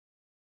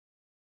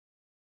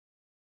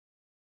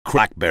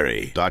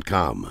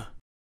CrackBerry.com.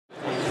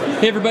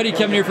 Hey everybody,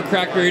 Kevin here for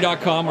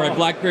CrackBerry.com. We're at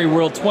BlackBerry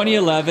World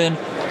 2011,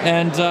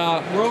 and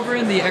we're over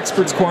in the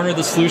Experts Corner of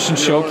the Solution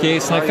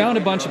Showcase, and I found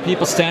a bunch of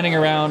people standing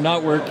around,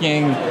 not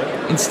working.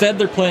 Instead,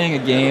 they're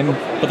playing a game,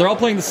 but they're all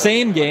playing the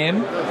same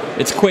game.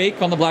 It's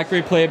Quake on the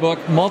BlackBerry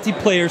PlayBook,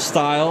 multiplayer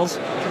styles.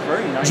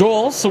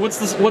 Joel, so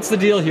what's the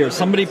deal here?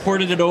 Somebody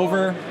ported it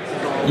over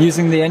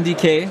using the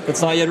NDK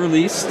that's not yet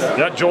released?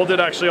 Yeah, Joel did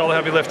actually all the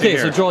heavy lifting here.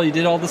 Okay, so Joel, you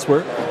did all this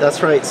work?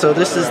 That's right. So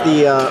this is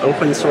the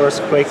open source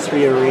Quake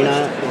III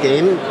Arena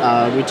game.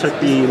 We took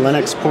the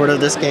Linux port of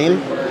this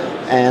game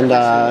and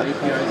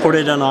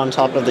ported it on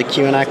top of the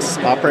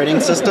QNX operating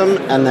system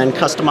and then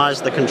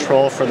customized the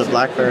control for the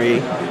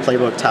BlackBerry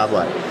PlayBook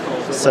tablet.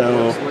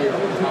 So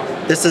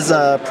this is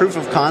a proof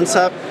of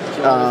concept,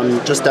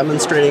 just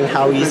demonstrating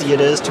how easy it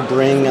is to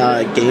bring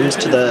games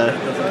to the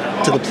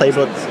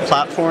PlayBook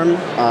platform.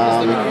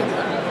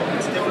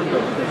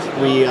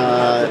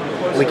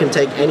 We can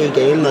take any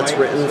game that's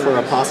written for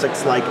a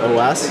POSIX-like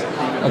OS,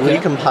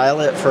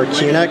 recompile it for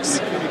QNX,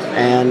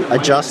 and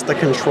adjust the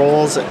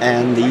controls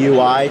and the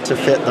UI to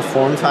fit the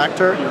form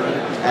factor.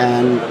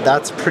 And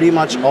that's pretty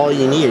much all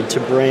you need to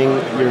bring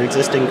your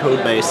existing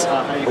code base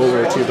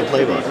over to the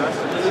PlayBook.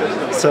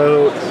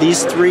 So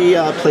these three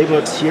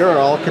playbooks here are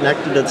all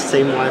connected to the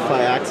same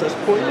Wi-Fi access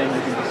point,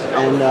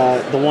 and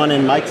the one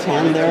in Mike's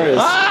hand there is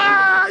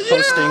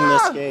hosting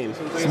this game.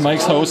 So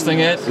Mike's hosting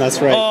it? That's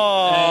right.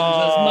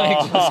 And Mike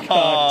just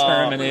got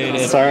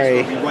terminated. Sorry.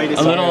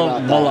 A little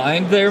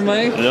maligned there,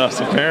 Mike? Yes,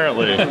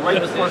 apparently.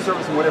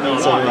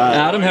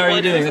 Adam, how are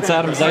you doing? It's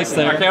Adam Zeiss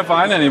there. I can't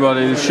find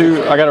anybody to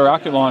shoot. I got a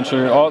rocket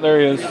launcher. Oh, there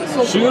he is.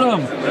 Shoot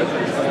him!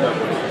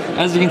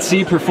 As you can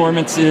see,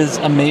 performance is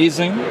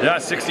amazing. Yeah,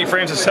 60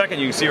 frames a second.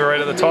 You can see right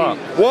at the top.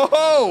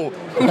 Whoa!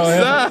 Who's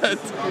that?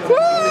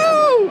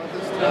 Woo!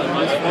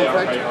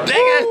 Dang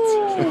it!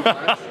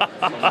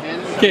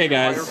 Okay,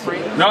 guys.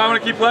 No, I'm gonna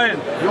keep playing.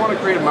 You want to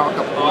create a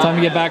mock-up? Time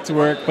to get back to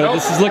work, but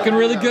this is looking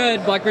really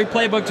good. BlackBerry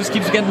PlayBook just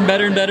keeps getting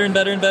better and better and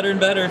better and better and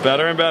better.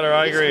 Better and better,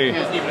 I agree.